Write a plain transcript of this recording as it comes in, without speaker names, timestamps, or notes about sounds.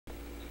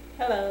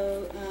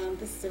Hello,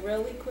 this is a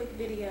really quick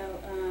video.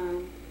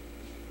 On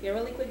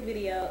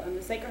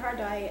the Sacred Heart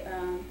Diet.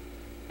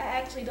 I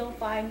actually don't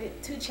find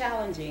it too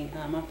challenging.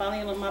 I'm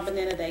finally on my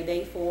banana day,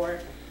 day 4.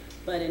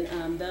 But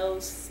in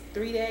those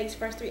 3 days,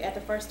 after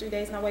the first 3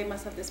 days, and I weighed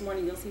myself this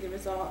morning, you'll see the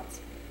results.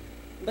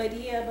 But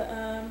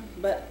yeah,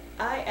 but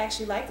I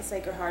actually like the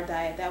Sacred Heart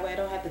Diet. That way I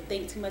don't have to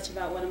think too much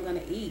about what I'm gonna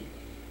eat,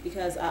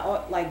 because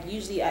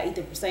usually I eat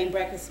the same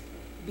breakfast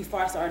before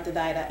I start the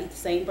diet. I eat the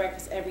same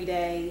breakfast every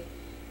day,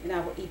 and I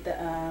will eat the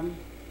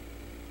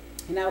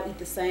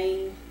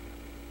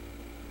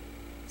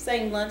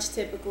same lunch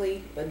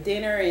typically, but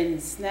dinner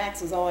and snacks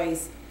was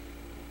always,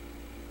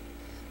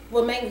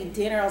 well, mainly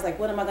dinner. I was like,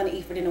 what am I going to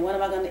eat for dinner? What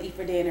am I going to eat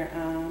for dinner?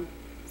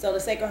 So the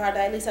Sacred Heart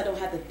Diet, at least I don't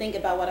have to think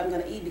about what I'm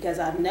going to eat, because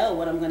I know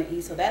what I'm going to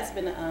eat. So that's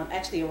been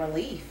actually a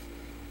relief.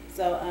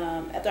 So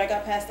after I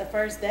got past the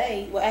first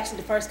day, well, actually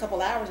the first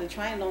couple hours of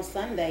trying on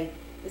Sunday,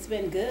 it's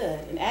been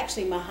good. And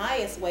actually my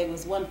highest weight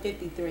was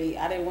 153.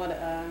 I didn't want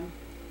to,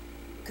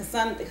 because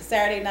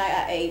Saturday night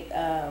I ate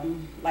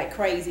like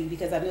crazy,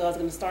 because I knew I was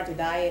going to start the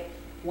diet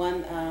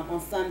on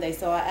Sunday.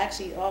 So I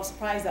was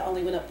surprised I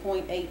only went up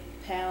 0.8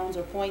 pounds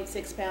or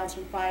 0.6 pounds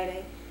from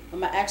Friday. But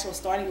my actual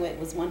starting weight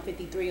was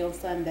 153 on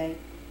Sunday.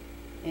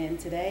 And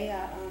today,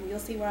 you'll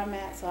see where I'm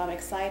at. So I'm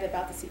excited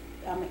to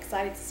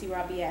see where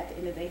I'll be at the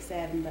end of day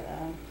 7. But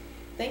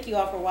thank you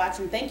all for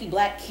watching. Thank you,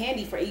 Black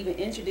Candy, for even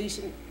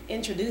introducing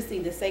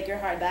the Sacred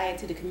Heart Diet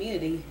to the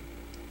community.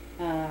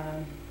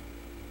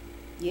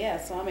 Yeah,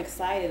 so I'm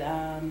excited.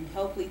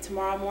 Hopefully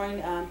tomorrow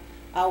morning,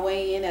 I'll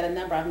weigh in at a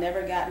number I've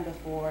never gotten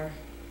before.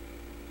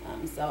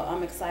 So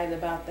I'm excited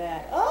about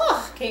that.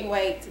 Oh, can't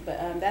wait.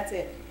 But that's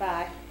it.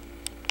 Bye.